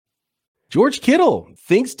George Kittle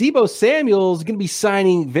thinks Deebo Samuel is going to be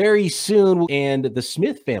signing very soon. And the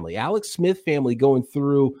Smith family, Alex Smith family, going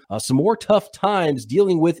through some more tough times,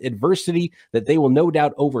 dealing with adversity that they will no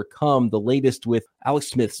doubt overcome. The latest with Alex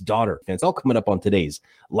Smith's daughter. And it's all coming up on today's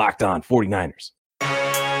Locked On 49ers.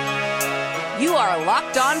 You are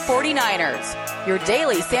Locked On 49ers, your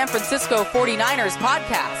daily San Francisco 49ers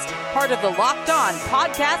podcast, part of the Locked On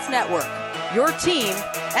Podcast Network, your team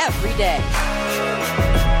every day.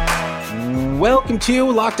 Welcome to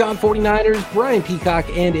Locked On 49ers. Brian Peacock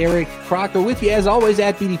and Eric Crocker with you, as always,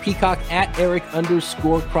 at BD Peacock, at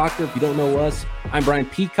Eric_Crocker. If you don't know us, I'm Brian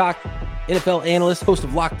Peacock, NFL analyst, host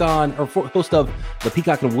of Locked On, or host of the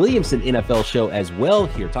Peacock and Williamson NFL show as well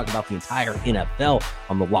here, talking about the entire NFL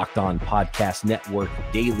on the Locked On Podcast Network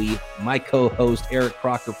daily. My co-host, Eric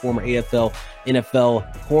Crocker, former AFL,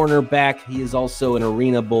 NFL cornerback. He is also an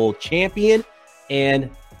Arena Bowl champion,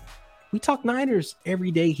 and we talk Niners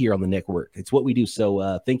every day here on the network. It's what we do.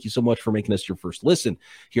 So thank you so much for making us your first listen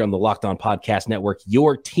here on the Locked On Podcast Network,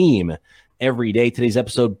 your team every day. Today's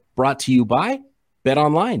episode brought to you by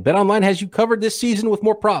BetOnline. BetOnline has you covered this season with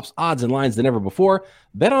more props, odds, and lines than ever before.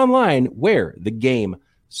 BetOnline, where the game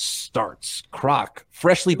starts. Croc,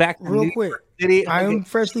 freshly back from Real New quick. York City. I am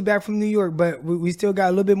freshly back from New York, but we still got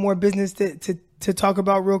a little bit more business to talk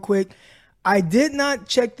about real quick. I did not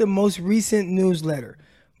check the most recent newsletter,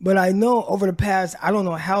 but I know over the past, I don't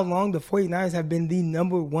know how long, the 49ers have been the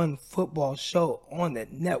number one football show on the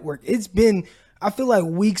network. It's been, I feel like,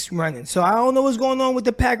 weeks running. So I don't know what's going on with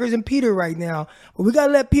the Packers and Peter right now, but we got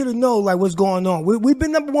to let Peter know like what's going on. We've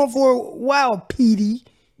been number one for a while, Petey.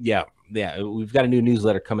 Yeah, we've got a new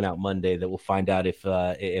newsletter coming out Monday that we'll find out if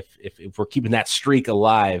we're keeping that streak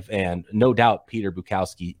alive. And no doubt, Peter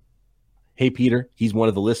Bukowski. Hey, Peter, he's one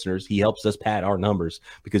of the listeners. He helps us pad our numbers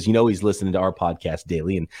because he's listening to our podcast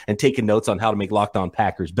daily and taking notes on how to make Locked On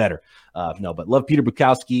Packers better. But love Peter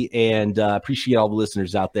Bukowski and appreciate all the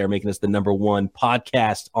listeners out there making us the number one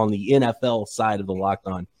podcast on the NFL side of the Locked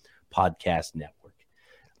On Podcast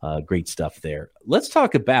Network. Great stuff there. Let's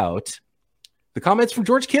talk about the comments from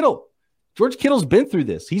George Kittle. George Kittle's been through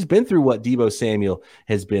this. He's been through what Deebo Samuel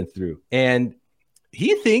has been through. And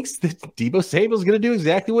he thinks that Deebo Samuel is going to do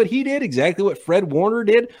exactly what he did, exactly what Fred Warner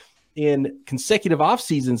did in consecutive off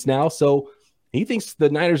seasons now. So he thinks the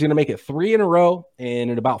Niners are going to make it 3 in a row. And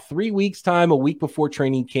in about 3 weeks' time, a week before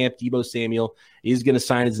training camp, Deebo Samuel is going to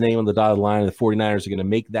sign his name on the dotted line. And the 49ers are going to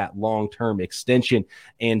make that long-term extension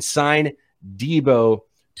and sign Deebo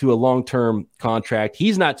to a long-term contract.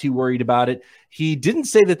 He's not too worried about it. He didn't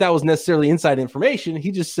say that was necessarily inside information.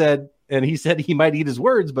 He just said, and he said he might eat his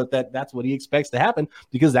words, but that's what he expects to happen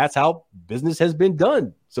because that's how business has been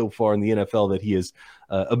done so far in the NFL that he has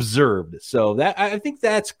observed. So that I think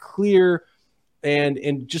that's clear.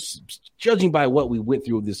 And just judging by what we went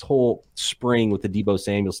through this whole spring with the Deebo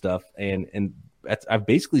Samuel stuff, and I've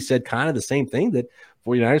basically said kind of the same thing, that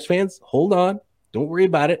 49ers fans, hold on, don't worry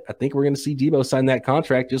about it. I think we're going to see Deebo sign that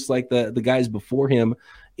contract just like the guys before him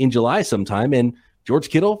in July sometime. And George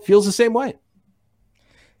Kittle feels the same way.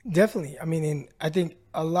 Definitely. I mean, and I think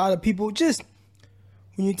a lot of people just,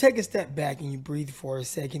 when you take a step back and you breathe for a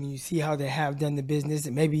second and you see how they have done the business,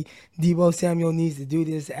 and maybe Deebo Samuel needs to do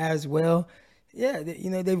this as well. Yeah,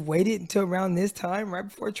 they've waited until around this time, right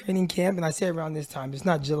before training camp. And I say around this time, it's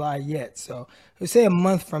not July yet. So let's say a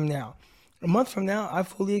month from now. A month from now, I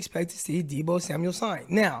fully expect to see Deebo Samuel sign.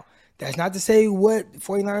 Now, that's not to say what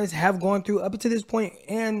 49ers have gone through up to this point,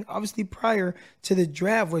 and obviously prior to the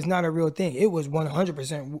draft was not a real thing. It was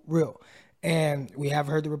 100% real. And we have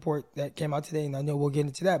heard the report that came out today, and I know we'll get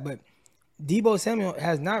into that. But Deebo Samuel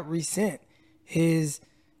has not resent his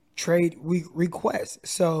trade request.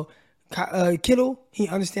 So Kittle, he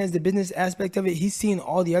understands the business aspect of it. He's seen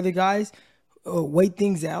all the other guys wait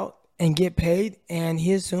things out and get paid, and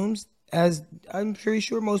he assumes, as I'm pretty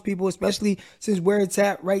sure most people, especially since where it's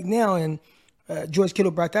at right now, and George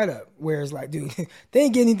Kittle brought that up, where it's like, dude, they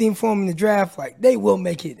ain't get anything for him in the draft. Like, they will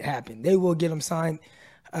make it happen. They will get him signed,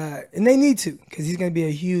 and they need to, because he's going to be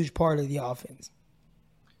a huge part of the offense.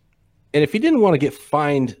 And if he didn't want to get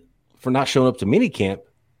fined for not showing up to minicamp,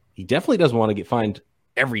 he definitely doesn't want to get fined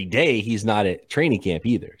every day he's not at training camp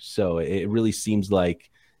either. So it really seems like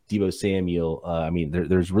Deebo Samuel,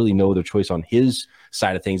 there's really no other choice on his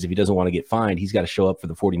side of things. If he doesn't want to get fined, he's got to show up for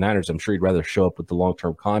the 49ers. I'm sure he'd rather show up with the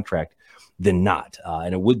long-term contract than not.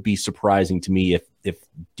 And it would be surprising to me if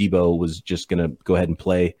Deebo was just going to go ahead and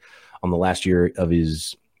play on the last year of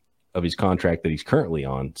his contract that he's currently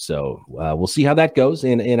on. So we'll see how that goes.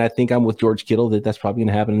 And I think I'm with George Kittle that's probably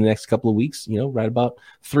going to happen in the next couple of weeks, right about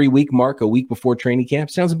 3 week mark, a week before training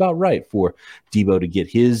camp. Sounds about right for Deebo to get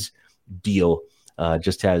his deal.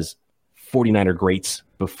 Just has 49er greats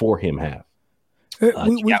before him have.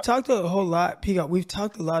 We've talked a whole lot, Peacock. We've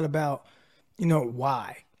talked a lot about,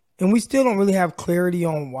 why. And we still don't really have clarity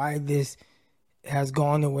on why this has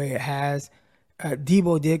gone the way it has.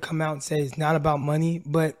 Debo did come out and say it's not about money,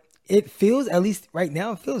 but it feels, at least right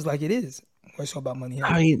now, it feels like it is more so about money.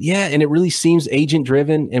 I mean, yeah, and it really seems agent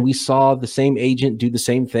driven. And we saw the same agent do the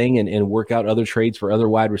same thing and work out other trades for other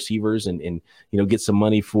wide receivers and get some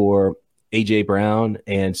money for AJ Brown.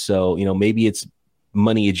 And so, maybe it's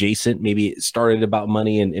money adjacent. Maybe it started about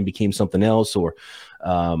money and became something else. Or,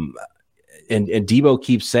 and Debo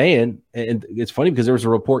keeps saying, and it's funny because there was a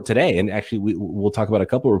report today, and actually we'll talk about a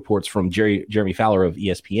couple of reports from Jeremy Fowler of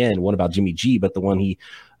ESPN, one about Jimmy G, but the one he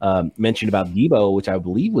mentioned about Debo, which I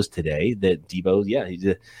believe was today, that Debo,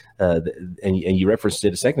 he's and you referenced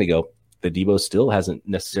it a second ago, that Debo still hasn't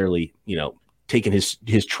necessarily, taken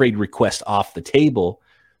his trade request off the table,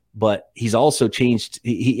 but he's also changed.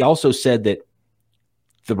 He also said that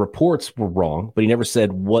the reports were wrong, but he never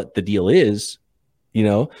said what the deal is.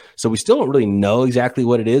 So we still don't really know exactly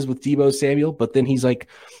what it is with Debo Samuel, but then he's like,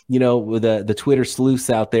 with the Twitter sleuths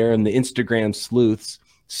out there and the Instagram sleuths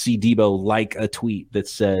see Debo like a tweet that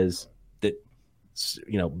says that,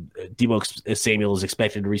 Debo Samuel is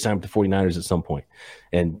expected to resign with the 49ers at some point.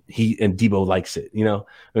 And Debo likes it,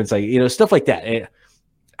 it's like, stuff like that.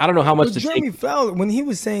 I don't know how much Jeremy Fowler, when he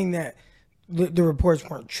was saying that the reports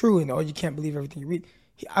weren't true and you can't believe everything you read,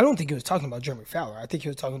 I don't think he was talking about Jeremy Fowler. I think he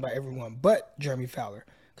was talking about everyone but Jeremy Fowler.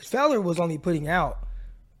 Because Fowler was only putting out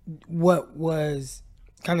what was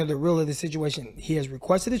kind of the real of the situation. He has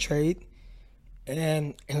requested a trade.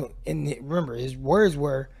 And remember, his words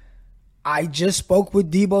were, I just spoke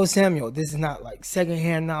with Debo Samuel. This is not like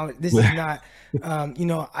secondhand knowledge. This is not,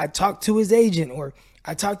 I talked to his agent, or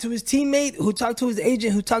I talked to his teammate who talked to his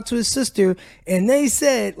agent who talked to his sister. And they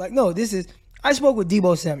said, no, I spoke with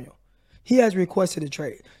Debo Samuel. He has requested a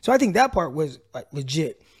trade. So I think that part was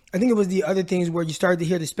legit. I think it was the other things where you started to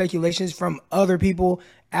hear the speculations from other people,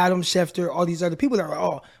 Adam Schefter, all these other people that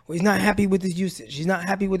were, he's not happy with his usage. He's not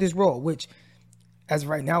happy with his role, which as of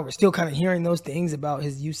right now, we're still kind of hearing those things about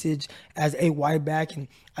his usage as a wide back. And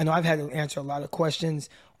I know I've had to answer a lot of questions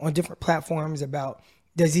on different platforms about,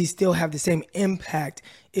 does he still have the same impact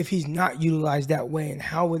if he's not utilized that way? And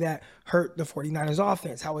how would that hurt the 49ers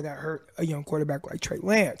offense? How would that hurt a young quarterback like Trey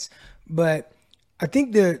Lance? But I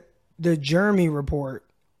think the Jeremy report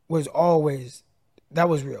was that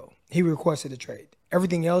was real. He requested a trade.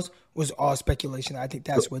 Everything else was all speculation. I think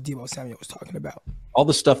that's what Debo Samuel was talking about. All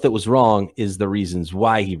the stuff that was wrong is the reasons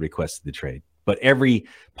why he requested the trade. But every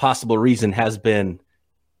possible reason has been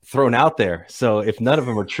thrown out there. So if none of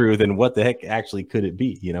them are true, then what the heck actually could it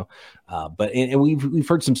be? But we've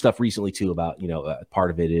heard some stuff recently too about,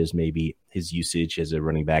 part of it is maybe his usage as a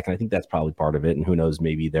running back. And I think that's probably part of it. And who knows,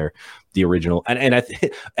 maybe they're the original. And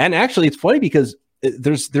actually it's funny because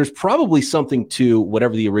there's probably something to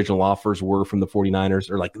whatever the original offers were from the 49ers,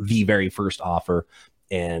 or like the very first offer.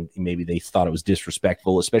 And maybe they thought it was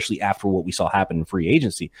disrespectful, especially after what we saw happen in free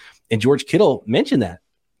agency. And George Kittle mentioned that.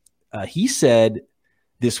 He said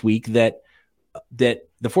this week that the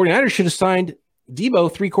 49ers should have signed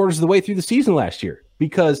Debo 3/4 of the way through the season last year,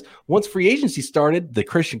 because once free agency started, the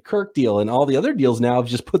Christian Kirk deal and all the other deals now have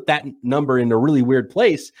just put that number in a really weird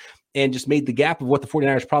place and just made the gap of what the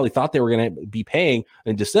 49ers probably thought they were going to be paying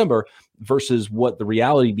in December versus what the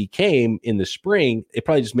reality became in the spring. It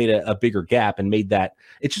probably just made a bigger gap and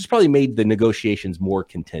probably made the negotiations more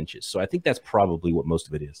contentious. So I think that's probably what most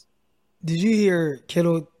of it is. Did you hear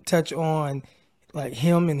Kittle touch on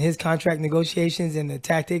him and his contract negotiations and the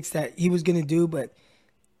tactics that he was going to do, but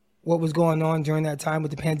what was going on during that time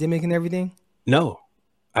with the pandemic and everything? No,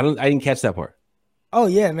 I didn't catch that part. Oh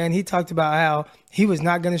yeah, man. He talked about how he was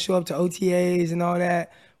not going to show up to OTAs and all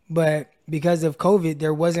that, but because of COVID,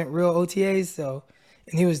 there wasn't real OTAs. So,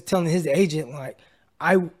 and he was telling his agent,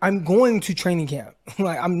 I'm going to training camp.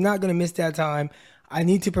 I'm not going to miss that time. I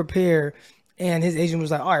need to prepare. And his agent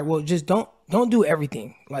was like, all right, well, just don't do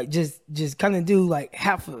everything. Just kind of do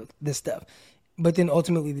half of the stuff. But then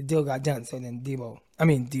ultimately the deal got done. So then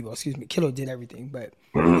Kittle did everything. But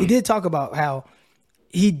he did talk about how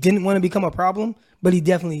he didn't want to become a problem, but he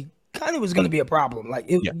definitely kind of was going to be a problem.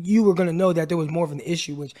 You were going to know that there was more of an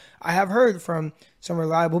issue, which I have heard from some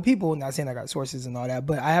reliable people, not saying I got sources and all that,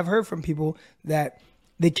 but I have heard from people that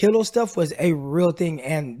the Kittle stuff was a real thing,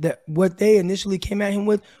 and what they initially came at him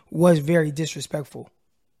with was very disrespectful.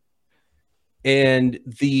 And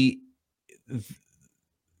the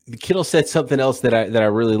Kittle said something else that I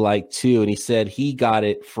really liked too, and he said he got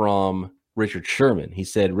it from Richard Sherman. He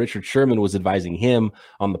said Richard Sherman was advising him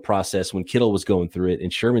on the process when Kittle was going through it,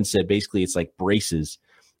 and Sherman said basically it's like braces.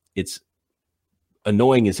 It's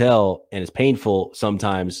annoying as hell and it's painful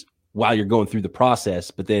sometimes while you're going through the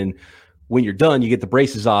process. But then when you're done, you get the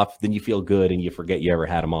braces off, then you feel good and you forget you ever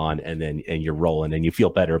had them on, and you're rolling and you feel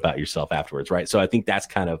better about yourself afterwards, right? So I think that's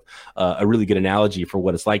kind of a really good analogy for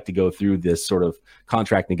what it's like to go through this sort of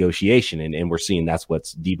contract negotiation. And we're seeing that's what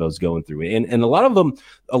Deebo's going through. And a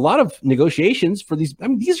lot of negotiations for these, I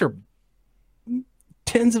mean, these are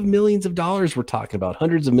tens of millions of dollars we're talking about,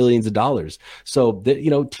 hundreds of millions of dollars. So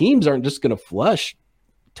that, teams aren't just going to flush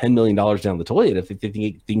 $10 million down the toilet if they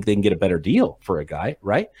think they can get a better deal for a guy,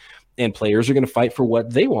 right? And players are going to fight for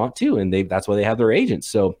what they want too, and that's why they have their agents.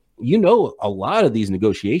 So a lot of these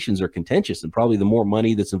negotiations are contentious, and probably the more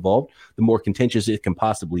money that's involved, the more contentious it can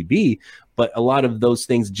possibly be. But a lot of those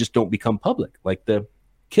things just don't become public. Like the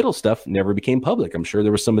Kittle stuff never became public. I'm sure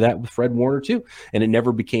there was some of that with Fred Warner too, and it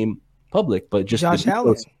never became public. But just Josh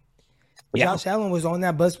Allen. Josh Allen was on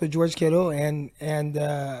that bus with George Kittle and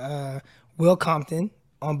Will Compton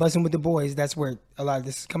on Bussing with the Boys. That's where a lot of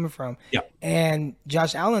this is coming from. Yeah. And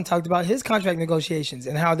Josh Allen talked about his contract negotiations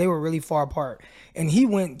and how they were really far apart. And he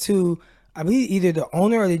went to, I believe, either the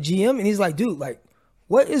owner or the GM, and he's like, dude, like,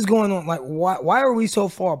 what is going on? Like, why are we so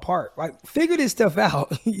far apart? Like, figure this stuff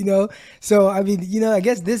out, So, I mean, I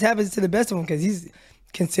guess this happens to the best of him because he's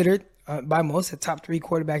considered by most a top 3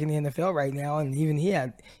 quarterback in the NFL right now. And even he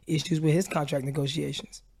had issues with his contract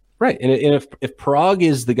negotiations. Right. And if Prague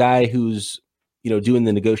is the guy who's, doing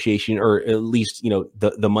the negotiation, or at least,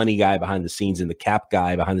 the money guy behind the scenes and the cap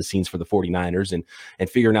guy behind the scenes for the 49ers and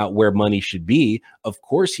figuring out where money should be, of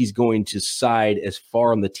course, he's going to side as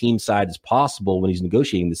far on the team side as possible when he's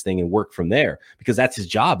negotiating this thing and work from there, because that's his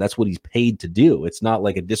job. That's what he's paid to do. It's not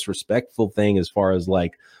like a disrespectful thing as far as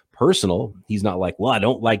like personal. He's not like, well, I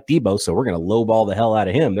don't like Deebo, so we're going to lowball the hell out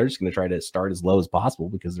of him. They're just going to try to start as low as possible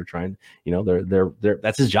because they're trying, they're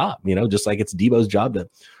that's his job, just like it's Deebo's job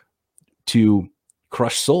to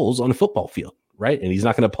crush souls on a football field, right? And he's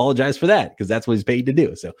not going to apologize for that because that's what he's paid to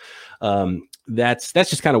do. So that's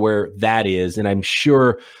just kind of where that is. And I'm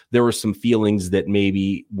sure there were some feelings that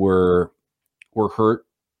maybe were hurt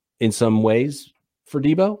in some ways for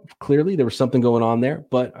Deebo. Clearly there was something going on there,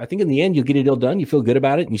 but I think in the end you'll get a deal done. You feel good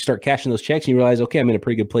about it and you start cashing those checks and you realize, okay, I'm in a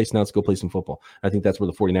pretty good place now. Let's go play some football. I think that's where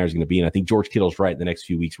the 49ers are going to be. And I think George Kittle's right. The next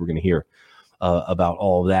few weeks we're going to hear about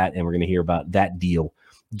all of that, and we're going to hear about that deal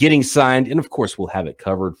getting signed. And of course, we'll have it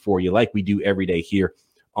covered for you like we do every day here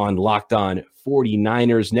on Locked On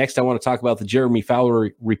 49ers. Next, I want to talk about the Jeremy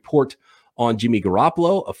Fowler report on Jimmy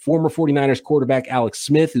Garoppolo, a former 49ers quarterback, Alex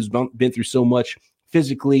Smith, who's been through so much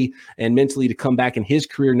physically and mentally to come back in his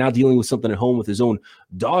career, now dealing with something at home with his own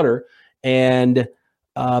daughter, and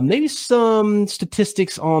maybe some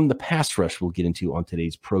statistics on the pass rush we'll get into on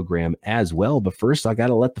today's program as well. But first, I got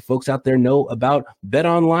to let the folks out there know about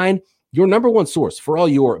BetOnline, your number one source for all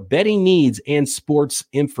your betting needs and sports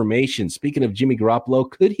information. Speaking of Jimmy Garoppolo,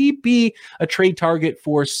 could he be a trade target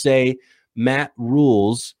for, say, Matt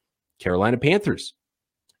Rule's Carolina Panthers?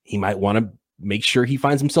 He might want to make sure he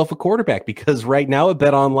finds himself a quarterback, because right now at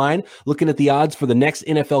BetOnline, looking at the odds for the next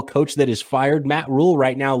NFL coach that is fired, Matt Rule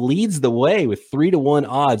right now leads the way with 3-1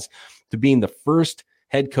 odds to being the first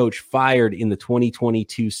head coach fired in the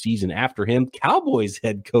 2022 season. After him, Cowboys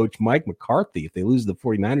head coach Mike McCarthy. If they lose the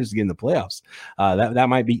 49ers again in the playoffs, that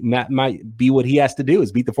might be what he has to do,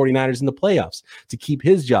 is beat the 49ers in the playoffs to keep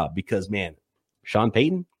his job, because, man, Sean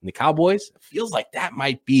Payton and the Cowboys, feels like that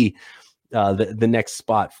might be the next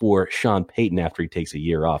spot for Sean Payton after he takes a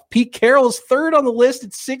year off. Pete Carroll's third on the list at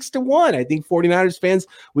 6-1. I think 49ers fans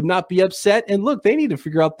would not be upset. And look, they need to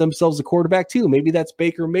figure out themselves a quarterback too. Maybe that's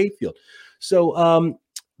Baker Mayfield. So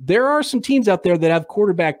there are some teams out there that have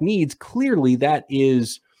quarterback needs. Clearly, that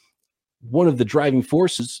is one of the driving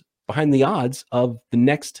forces behind the odds of the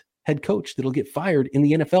next head coach that'll get fired in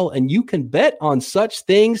the NFL. And you can bet on such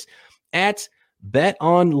things at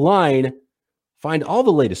BetOnline. Find all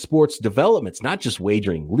the latest sports developments, not just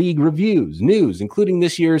wagering, league reviews, news, including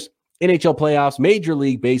this year's NHL playoffs, Major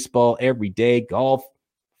League Baseball every day, golf,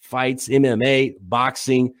 fights, MMA,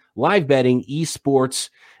 boxing, live betting, esports,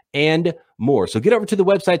 and more. So get over to the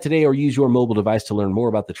website today or use your mobile device to learn more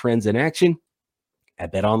about the trends in action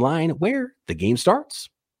at BetOnline, where the game starts.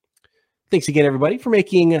 Thanks again, everybody, for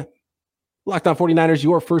making Locked On 49ers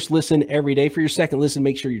your first listen every day. For your second listen,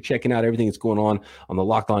 make sure you're checking out everything that's going on the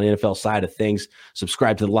Locked On NFL side of things.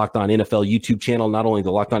 Subscribe to the Locked On NFL YouTube channel, not only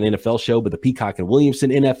the Locked On NFL show, but the Peacock and Williamson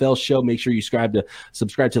NFL show. Make sure you subscribe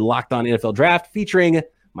to the Locked On NFL Draft, featuring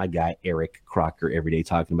my guy Eric Crocker every day,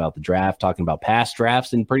 talking about the draft, talking about past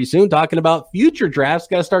drafts, and pretty soon talking about future drafts.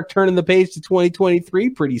 Got to start turning the page to 2023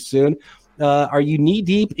 pretty soon. Are you knee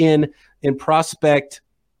deep in prospect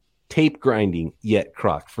tape grinding yet,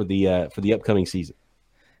 Croc, for the upcoming season?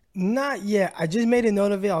 Not yet. I just made a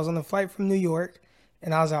note of it. I was on a flight from New York,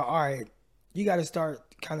 and I was like, all right, you got to start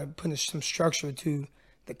kind of putting some structure to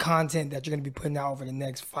the content that you're going to be putting out over the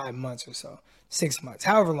next 5 months or so, 6 months,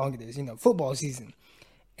 however long it is, football season.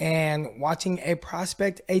 And watching a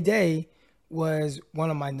prospect a day was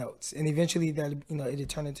one of my notes. And eventually that, it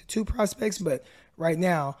turned into 2 prospects. But right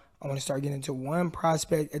now, I want to start getting into 1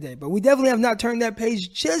 prospect a day. But we definitely have not turned that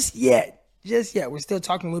page just yet. We're still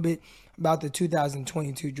talking a little bit about the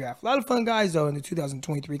 2022 draft. A lot of fun guys, though, in the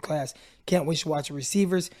 2023 class. Can't wait to watch the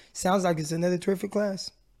receivers. Sounds like it's another terrific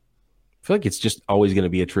class. I feel like it's just always going to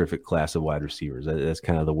be a terrific class of wide receivers. That's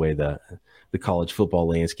kind of the way the college football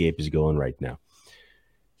landscape is going right now.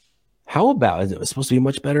 How about, it's supposed to be a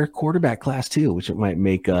much better quarterback class too, which might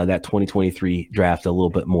make that 2023 draft a little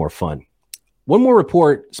bit more fun. One more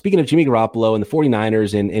report, speaking of Jimmy Garoppolo and the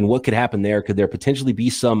 49ers and what could happen there, could there potentially be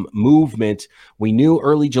some movement? We knew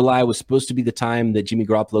early July was supposed to be the time that Jimmy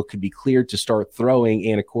Garoppolo could be cleared to start throwing,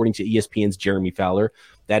 and according to ESPN's Jeremy Fowler,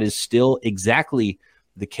 that is still exactly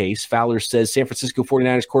the case. Fowler says San Francisco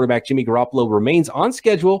 49ers quarterback Jimmy Garoppolo remains on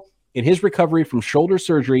schedule in his recovery from shoulder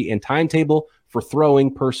surgery and timetable for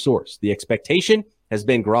throwing per source. The expectation has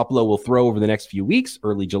been Garoppolo will throw over the next few weeks,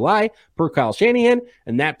 early July, per Kyle Shanahan,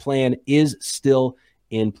 and that plan is still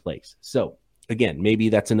in place. So, again, maybe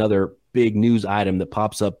that's another big news item that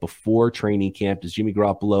pops up before training camp. Does Jimmy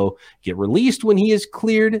Garoppolo get released when he is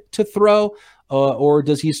cleared to throw, or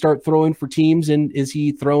does he start throwing for teams, and is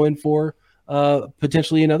he throwing for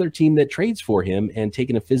potentially another team that trades for him and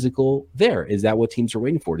taking a physical there? Is that what teams are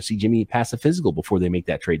waiting for, to see Jimmy pass a physical before they make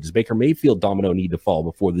that trade? Does Baker Mayfield domino need to fall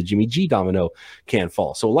before the Jimmy G domino can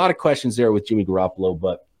fall? So a lot of questions there with Jimmy Garoppolo,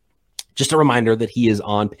 but just a reminder that he is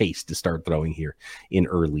on pace to start throwing here in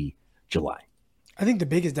early July. I think the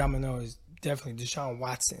biggest domino is definitely Deshaun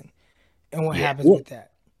Watson and what happens with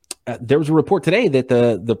that. There was a report today that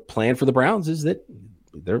the plan for the Browns is that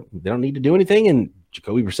they don't need to do anything, and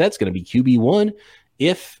Jacoby Brissett's going to be QB1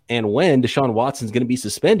 if and when Deshaun Watson's going to be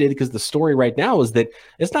suspended, because the story right now is that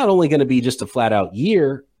it's not only going to be just a flat-out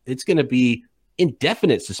year, it's going to be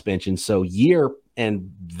indefinite suspension, so year, and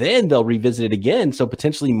then they'll revisit it again, so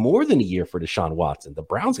potentially more than a year for Deshaun Watson. The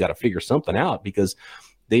Browns got to figure something out, because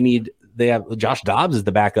they have Josh Dobbs as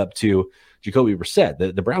the backup to Jacoby Brissett.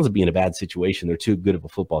 The Browns would be in a bad situation. They're too good of a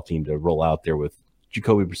football team to roll out there with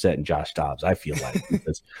Jacoby Brissett and Josh Dobbs, I feel like.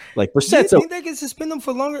 Because, Brissett. Do you think they can suspend them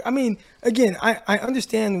for longer? I mean, again, I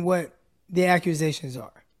understand what the accusations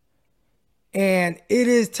are. And it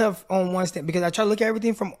is tough on one stand, because I try to look at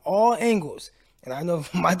everything from all angles. And I know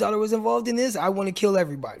if my daughter was involved in this, I want to kill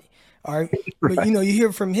everybody. All right. Right. But, you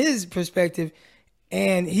hear from his perspective,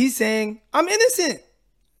 and he's saying, I'm innocent.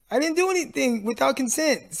 I didn't do anything without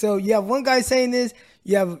consent. So you have one guy saying this,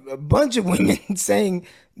 you have a bunch of women saying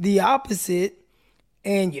the opposite.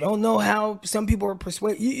 And you don't know how some people are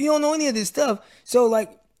persuaded. You don't know any of this stuff. So,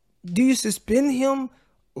 do you suspend him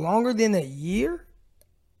longer than a year?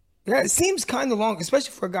 That seems kind of long, especially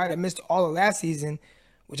for a guy that missed all of last season,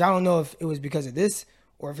 which I don't know if it was because of this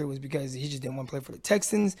or if it was because he just didn't want to play for the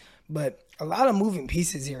Texans. But a lot of moving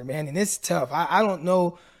pieces here, man, and it's tough. I don't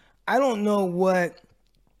know what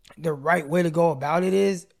the right way to go about it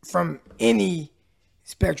is from any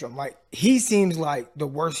spectrum. He seems like the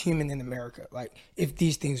worst human in America, if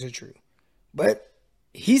these things are true. But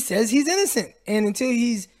he says he's innocent, and until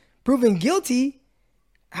he's proven guilty,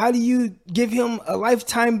 how do you give him a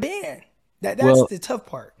lifetime ban? That's the tough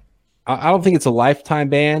part. I don't think it's a lifetime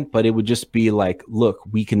ban, but it would just be look,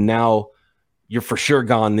 we can now, you're for sure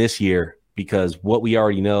gone this year, because what we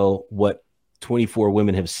already know, what 24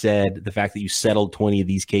 women have said, the fact that you settled 20 of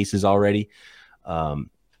these cases already,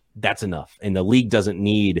 that's enough. And the league doesn't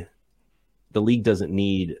need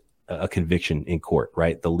a conviction in court,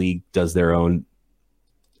 right? The league has their own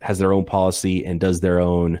policy and does their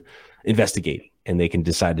own investigating, and they can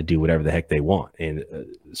decide to do whatever the heck they want. And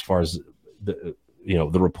as far as the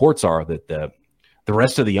reports are that the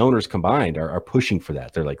rest of the owners combined are pushing for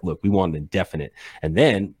that. They're like, look, we want an indefinite. And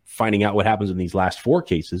then finding out what happens in these last 4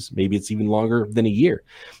 cases, maybe it's even longer than a year.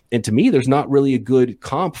 And to me, there's not really a good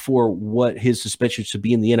comp for what his suspension should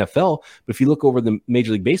be in the NFL. But if you look over the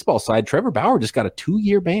Major League Baseball side, Trevor Bauer just got a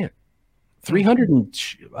 2-year ban.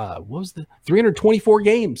 324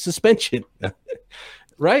 game suspension,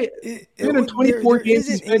 right? 324 game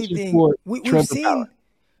suspension for Trevor Bauer.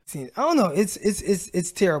 I don't know.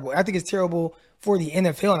 It's terrible. I think it's terrible for the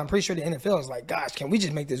NFL, and I'm pretty sure the NFL is like, gosh, can we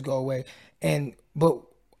just make this go away? But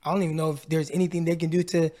I don't even know if there's anything they can do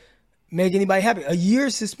to make anybody happy. A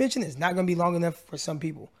year's suspension is not going to be long enough for some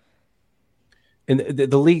people. And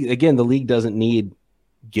the league, again, the league doesn't need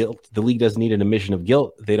guilt. The league doesn't need an admission of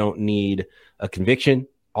guilt. They don't need a conviction.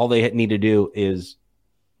 All they need to do is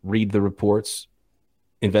read the reports,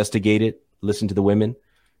 investigate it, listen to the women.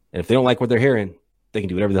 And if they don't like what they're hearing, they can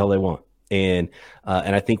do whatever the hell they want. And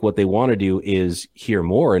I think what they want to do is hear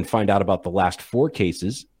more and find out about the last 4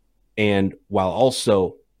 cases, and while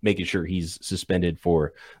also making sure he's suspended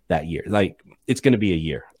for that year. Like, it's going to be a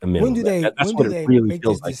year. A minimum. That's what it really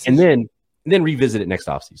feels like. And then revisit it next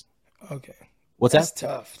offseason. Okay. That's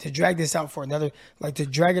tough to drag this out for another, like to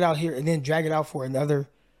drag it out here and then drag it out for another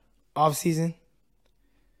offseason.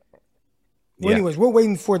 Well, anyways, we're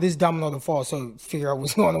waiting for this domino to fall, so figure out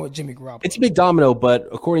what's going on with Jimmy Garoppolo. It's a big domino, but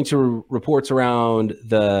according to reports around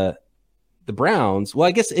the Browns, well,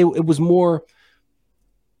 I guess it was more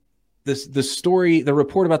the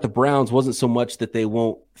report about the Browns wasn't so much that they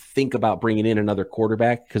won't think about bringing in another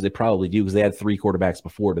quarterback, because they probably do, because they had 3 quarterbacks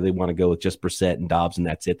before. Do they want to go with just Brissett and Dobbs and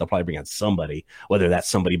that's it? They'll probably bring on somebody, whether that's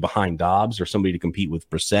somebody behind Dobbs or somebody to compete with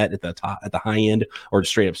Brissett at the top, at the high end, or just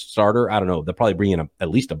straight up starter. I don't know. They'll probably bring in at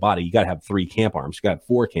least a body. You got to have 3 camp arms. You got to have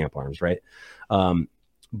 4 camp arms, right?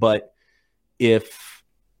 But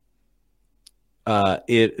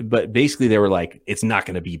basically they were like, it's not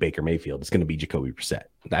going to be Baker Mayfield. It's going to be Jacoby Brissett.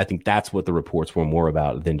 I think that's what the reports were more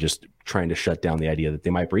about than just trying to shut down the idea that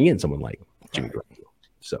they might bring in someone like Jimmy Garoppolo.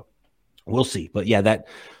 So we'll see. But yeah, that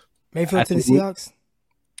Mayfield to the Seahawks.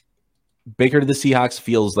 Baker to the Seahawks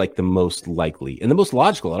feels like the most likely and the most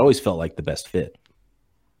logical. It always felt like the best fit.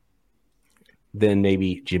 Then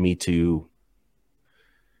maybe Jimmy to.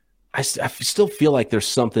 I still feel like there's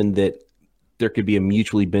something that there could be a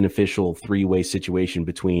mutually beneficial 3-way situation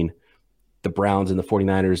between the Browns and the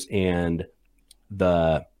 49ers and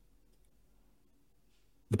the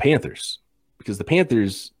Panthers, because the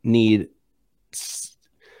Panthers need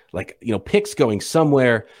picks going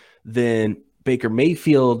somewhere, then Baker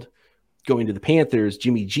Mayfield going to the Panthers,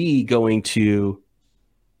 Jimmy G going to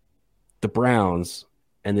the Browns,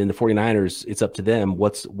 and then the 49ers, it's up to them.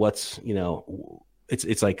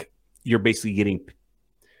 It's like you're basically getting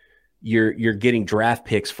you're getting draft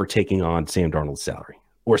picks for taking on Sam Darnold's salary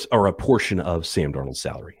or a portion of Sam Darnold's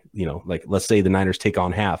salary. Like let's say the Niners take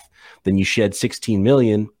on half, then you shed $16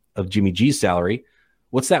 million of Jimmy G's salary.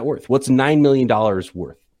 What's that worth? What's $9 million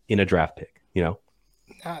worth in a draft pick?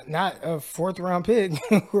 Not a 4th round pick.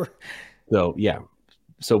 So yeah.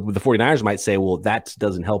 So the 49ers might say, well, that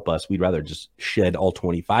doesn't help us. We'd rather just shed all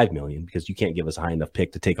 $25 million because you can't give us a high enough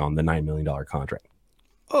pick to take on the $9 million contract.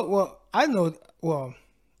 Oh, well, I know. Well,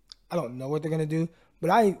 I don't know what they're going to do,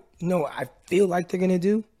 but I know I feel like they're going to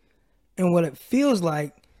do. And what it feels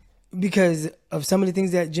like, because of some of the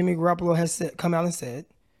things that Jimmy Garoppolo has come out and said,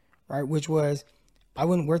 right, which was, I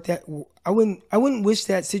wouldn't wish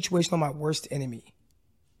that situation on my worst enemy.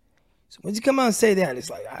 So when you come out and say that,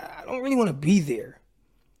 it's like, I don't really want to be there.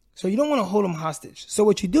 So you don't want to hold them hostage. So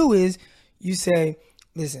what you do is you say,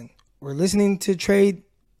 listen, we're listening to trade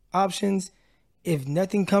options. If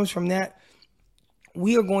nothing comes from that,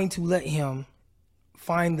 we are going to let him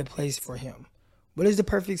find the place for him. What is the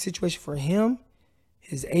perfect situation for him,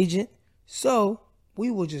 his agent? So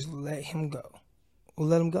we will just let him go. We'll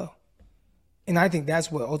let him go. And I think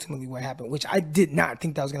that's what ultimately what happened, which I did not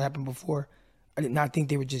think that was going to happen before. I did not think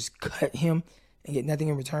they would just cut him and get nothing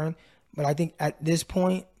in return. But I think at this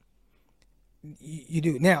point, you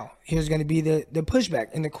do. Now, here's going to be the pushback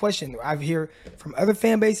and the question I've heard from other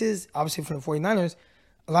fan bases, obviously from the 49ers.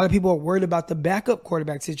 A lot of people are worried about the backup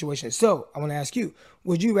quarterback situation. So I want to ask you,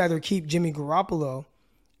 would you rather keep Jimmy Garoppolo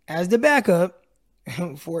as the backup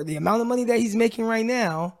for the amount of money that he's making right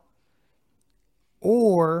now?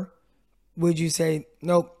 Or would you say,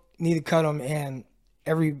 nope, need to cut him and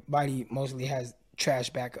everybody mostly has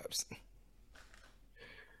trash backups?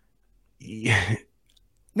 Yeah.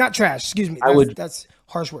 Not trash, excuse me. That's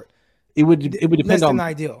harsh word. It would depend less on than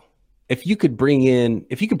ideal. If you could bring Jimmy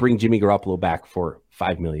Garoppolo back for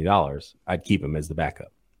 $5 million, I'd keep him as the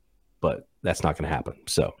backup. But that's not going to happen.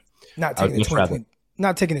 So not taking a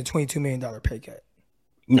 $22 million pay cut.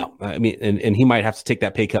 No, I mean, and he might have to take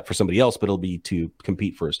that pay cut for somebody else, but it'll be to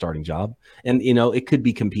compete for a starting job. And, it could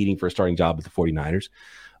be competing for a starting job with the 49ers.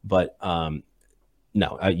 But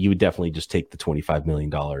no, you would definitely just take the $25 million.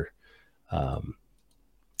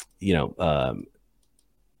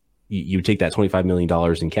 You would take that $25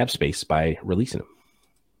 million in cap space by releasing him.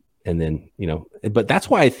 And then, but that's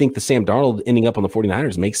why I think the Sam Darnold ending up on the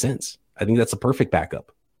 49ers makes sense. I think that's a perfect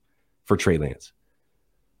backup for Trey Lance.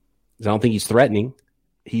 I don't think he's threatening.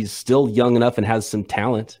 He's still young enough and has some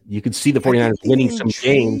talent. You could see the 49ers winning some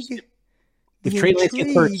games. If Trey Lance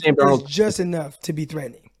gets hurt, Sam Darnold just enough to be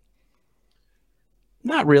threatening.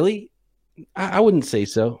 Not really. I wouldn't say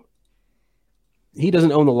so. he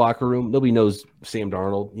doesn't own the locker room. Nobody knows Sam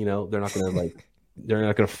Darnold. You know, they're not going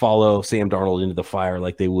to follow Sam Darnold into the fire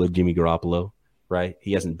like they would Jimmy Garoppolo, right?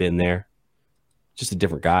 He hasn't been there. Just a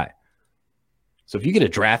different guy. So if you get a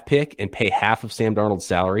draft pick and pay half of Sam Darnold's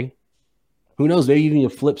salary, who knows? Maybe you can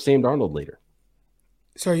flip Sam Darnold later.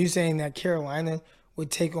 So are you saying that Carolina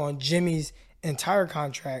would take on Jimmy's entire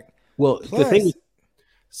contract? Well, the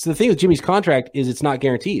thing with Jimmy's contract is it's not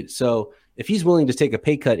guaranteed. So if he's willing to take a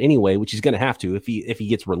pay cut anyway, which he's going to have to, if he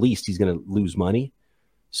gets released, he's going to lose money.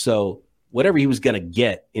 So whatever he was going to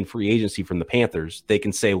get in free agency from the Panthers, they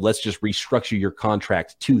can say, well, let's just restructure your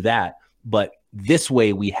contract to that. But this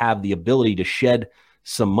way we have the ability to shed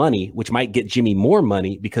some money, which might get Jimmy more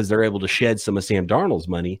money because they're able to shed some of Sam Darnold's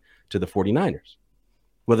money to the 49ers,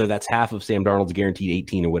 whether that's half of Sam Darnold's guaranteed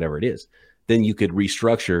 18 or whatever it is. Then you could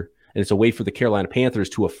restructure, and it's a way for the Carolina Panthers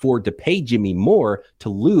to afford to pay Jimmy more to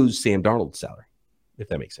lose Sam Darnold's salary, if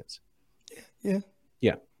that makes sense. Yeah.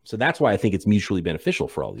 So that's why I think it's mutually beneficial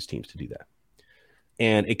for all these teams to do that.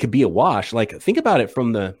 And it could be a wash. Like, think about it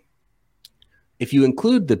if you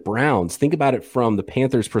include the Browns, think about it from the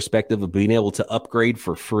Panthers' perspective of being able to upgrade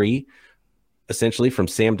for free, essentially from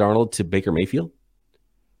Sam Darnold to Baker Mayfield,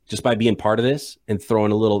 just by being part of this and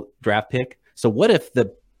throwing a little draft pick. So what if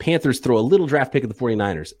the Panthers throw a little draft pick at the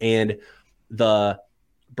 49ers and the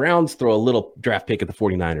Browns throw a little draft pick at the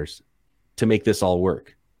 49ers to make this all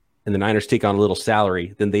work? And the Niners take on a little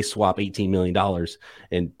salary, then they swap $18 million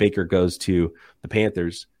and Baker goes to the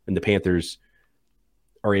Panthers, and the Panthers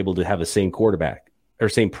are able to have the same quarterback or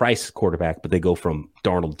same price quarterback, but they go from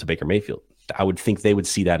Darnold to Baker Mayfield. I would think they would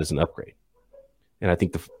see that as an upgrade. And I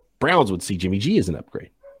think the Browns would see Jimmy G as an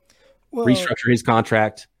upgrade. Well, restructure his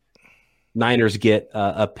contract. Niners get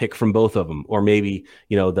a pick from both of them. Or maybe,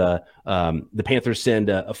 the Panthers send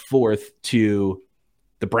a fourth to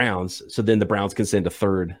the Browns, so then the Browns can send a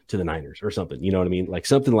third to the Niners or something. You know what I mean? Like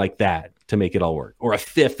something like that to make it all work. Or a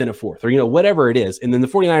fifth and a fourth, or, whatever it is. And then the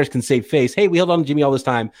 49ers can save face. Hey, we held on to Jimmy all this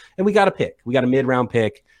time, and we got a pick. We got a mid-round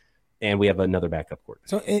pick, and we have another backup quarterback.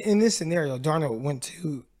 So in this scenario, Darnold went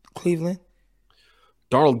to Cleveland?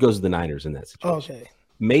 Darnold goes to the Niners in that situation. Okay.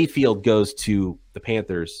 Mayfield goes to the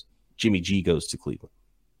Panthers. Jimmy G goes to Cleveland.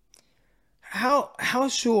 How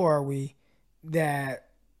sure are we that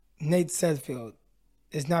Nate Sudfeld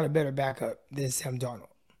is not a better backup than Sam Darnold?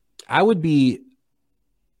 I would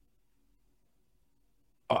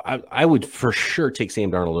for sure take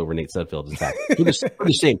Sam Darnold over Nate Sudfeld as backup. For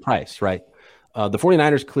the same price, right? The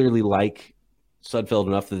 49ers clearly like Sudfeld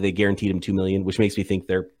enough that they guaranteed him $2 million, which makes me think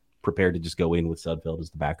they're prepared to just go in with Sudfeld as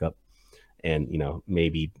the backup, and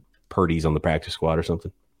maybe Purdy's on the practice squad or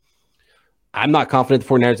something. I'm not confident the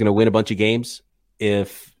 49ers are going to win a bunch of games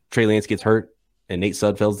if Trey Lance gets hurt and Nate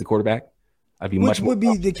Sudfeld's the quarterback. Which would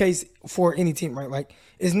be the case for any team, right? Like,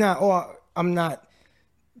 it's not, I'm not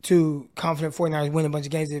too confident 49ers win a bunch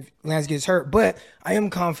of games if Lance gets hurt, but I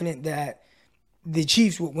am confident that the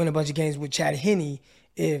Chiefs would win a bunch of games with Chad Henne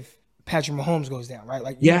if Patrick Mahomes goes down, right?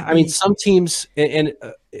 Like, some teams, and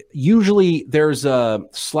usually there's a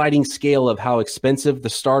sliding scale of how expensive the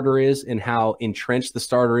starter is and how entrenched the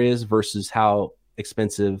starter is versus how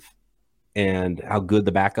expensive and how good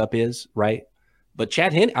the backup is, right? But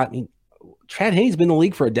Chad Henne's been in the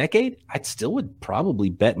league for a decade. I still would probably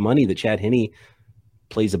bet money that Chad Henne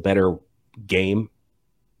plays a better game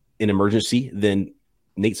in emergency than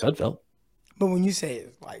Nate Sudfeld. But when you say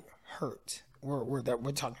it's like hurt, we're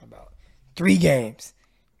talking about 3 games.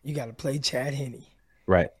 You got to play Chad Henne.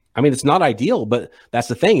 Right. I mean, it's not ideal, but that's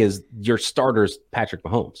the thing is your starter's Patrick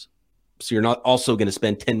Mahomes. So you're not also going to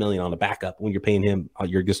spend $10 million on a backup when you're paying him.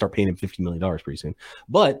 You're going to start paying him $50 million pretty soon.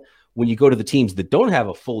 But when you go to the teams that don't have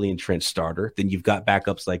a fully entrenched starter, then you've got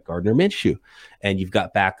backups like Gardner Minshew, and you've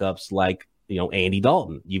got backups like, Andy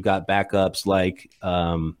Dalton. You've got backups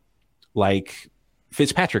like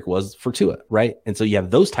Fitzpatrick was for Tua, right? And so you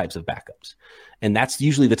have those types of backups. And that's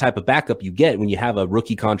usually the type of backup you get when you have a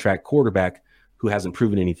rookie contract quarterback who hasn't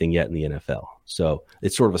proven anything yet in the NFL. So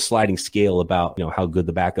it's sort of a sliding scale about, how good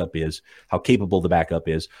the backup is, how capable the backup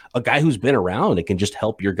is. A guy who's been around and can just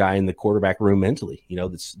help your guy in the quarterback room mentally,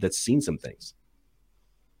 that's seen some things.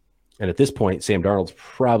 And at this point, Sam Darnold's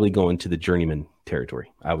probably going to the journeyman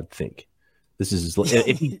territory, I would think. This is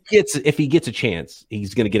if he gets a chance,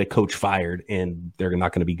 he's going to get a coach fired and they're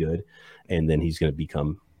not going to be good. And then he's going to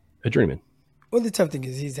become a journeyman. Well, the tough thing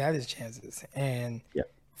is he's had his chances. And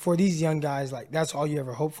for these young guys, like, that's all you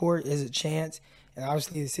ever hope for is a chance. And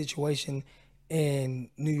obviously the situation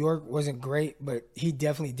in New York wasn't great, but he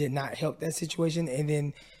definitely did not help that situation. And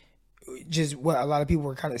then just what a lot of people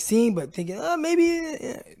were kind of seeing, but thinking, maybe.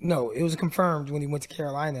 No, it was confirmed when he went to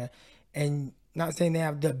Carolina. And Not saying they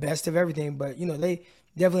have the best of everything, but they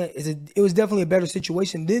definitely it was definitely a better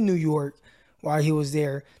situation than New York while he was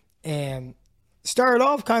there, and started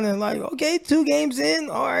off kind of like, okay, 2 games in,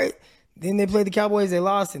 all right. Then they played the Cowboys, they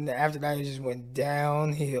lost, and after that it just went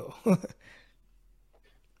downhill.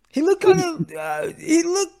 He looked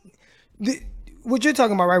what you're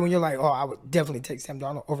talking about, right? When you're like, oh, I would definitely take Sam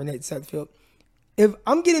Darnold over Nate Sudfeld. If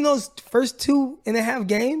I'm getting those first 2.5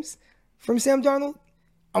 games from Sam Darnold,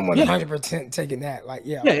 I'm 100% taking that. Like,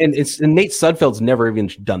 yeah. And Nate Sudfeld's never even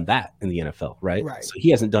done that in the NFL, right? Right. So he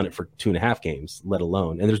hasn't done it for 2.5 games, let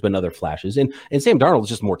alone. And there's been other flashes. And Sam Darnold is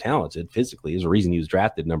just more talented physically. There's a reason he was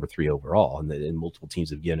drafted number 3 overall, and multiple teams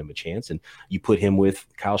have given him a chance. And you put him with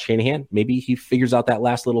Kyle Shanahan, maybe he figures out that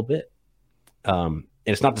last little bit. And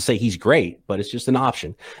it's not to say he's great, but it's just an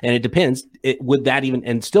option. And it depends. Would that even,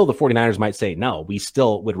 and still the 49ers might say, no, we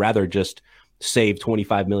still would rather just save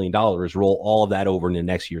 $25 million, roll all of that over into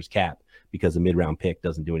next year's cap because the mid-round pick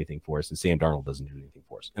doesn't do anything for us and Sam Darnold doesn't do anything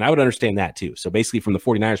for us. And I would understand that too. So basically from the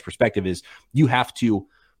 49ers perspective is you have to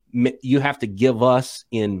give us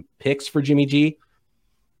in picks for Jimmy G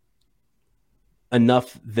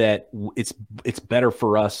enough that it's better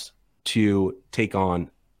for us to take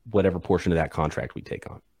on whatever portion of that contract we take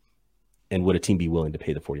on. And would a team be willing to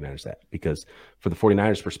pay the 49ers that? Because for the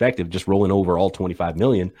 49ers perspective, just rolling over all $25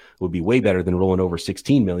 million would be way better than rolling over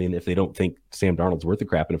 $16 million if they don't think Sam Darnold's worth the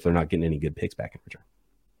crap and if they're not getting any good picks back in return.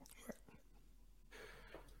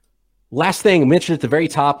 Last thing I mentioned at the very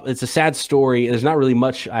top, it's a sad story. There's not really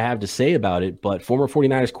much I have to say about it, but former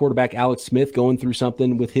 49ers quarterback Alex Smith going through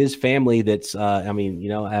something with his family that's,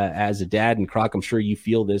 as a dad, and Croc, I'm sure you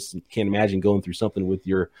feel this, and can't imagine going through something with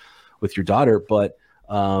your daughter, but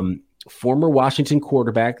former Washington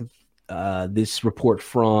quarterback, this report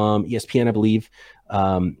from ESPN, I believe.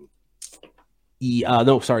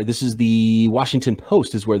 This is the Washington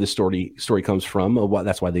Post is where the story comes from.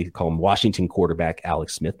 That's why they call him Washington quarterback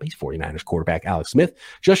Alex Smith. But he's 49ers quarterback Alex Smith.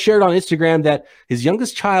 Just shared on Instagram that his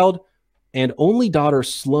youngest child and only daughter,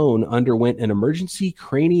 Sloan, underwent an emergency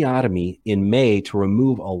craniotomy in May to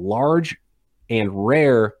remove a large and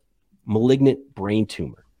rare malignant brain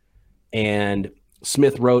tumor. And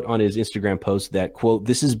Smith wrote on his Instagram post that, quote,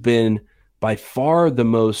 "This has been by far the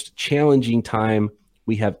most challenging time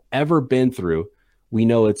we have ever been through. We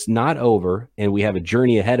know it's not over and we have a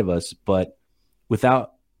journey ahead of us, but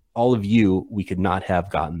without all of you, we could not have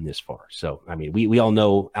gotten this far." So, I mean, we all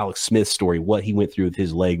know Alex Smith's story, what he went through with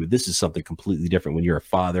his leg, but this is something completely different when you're a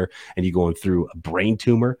father and you're going through a brain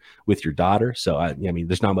tumor with your daughter. So, I mean,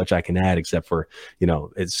 there's not much I can add except for,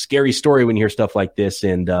 it's a scary story when you hear stuff like this,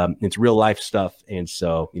 and it's real life stuff. And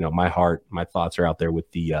so, my thoughts are out there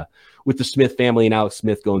with the Smith family and Alex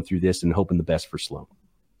Smith going through this and hoping the best for Sloan.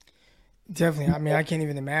 Definitely. I mean, I can't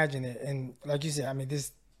even imagine it. And like you said, I mean,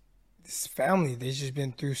 this family, they've just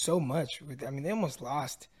been through so much. They almost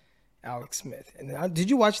lost Alex Smith. And did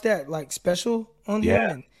you watch that special on him?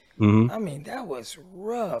 Yeah. And, Mm-hmm. I mean, that was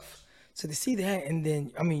rough. So to see that, and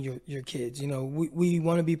then your kids. We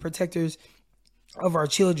want to be protectors of our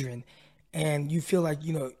children, and you feel like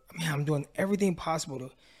I'm doing everything possible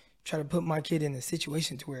to try to put my kid in a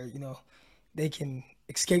situation to where they can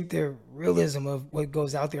escape the realism of what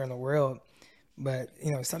goes out there in the world. But,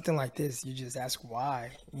 something like this, you just ask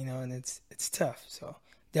why, and it's tough. So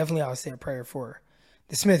definitely I would say a prayer for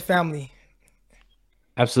the Smith family.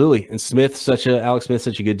 Absolutely. And Alex Smith,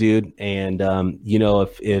 such a good dude. And,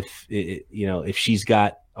 if she's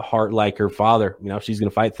got a heart like her father, she's going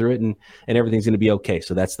to fight through it and everything's going to be okay.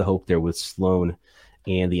 So that's the hope there with Sloan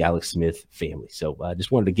and the Alex Smith family. So I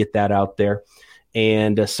just wanted to get that out there.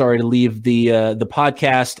 And sorry to leave the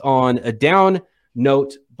podcast on a down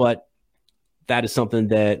note, but that is something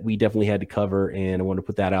that we definitely had to cover, and I want to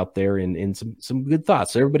put that out there and some good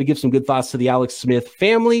thoughts. So everybody give some good thoughts to the Alex Smith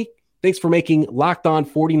family. Thanks for making Locked On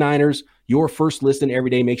 49ers your first listen every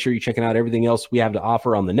day. Make sure you're checking out everything else we have to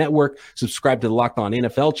offer on the network. Subscribe to the Locked On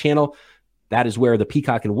NFL channel. That is where the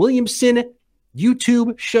Peacock and Williamson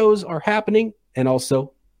YouTube shows are happening. And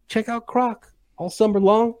also check out Croc all summer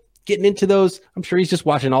long. Getting into those, I'm sure he's just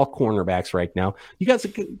watching all cornerbacks right now. You guys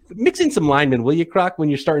mix in some linemen, will you, Croc, when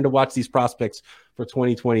you're starting to watch these prospects for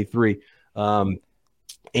 2023? Follow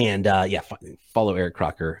Eric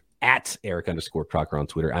Crocker at Eric_Crocker on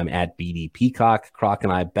Twitter. I'm at BD Peacock. Croc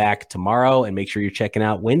and I back tomorrow, and make sure you're checking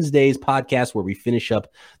out Wednesday's podcast where we finish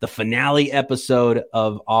up the finale episode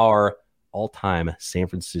of our all-time San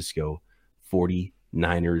Francisco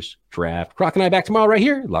 49ers draft. Croc and I back tomorrow right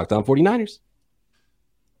here, Locked On 49ers.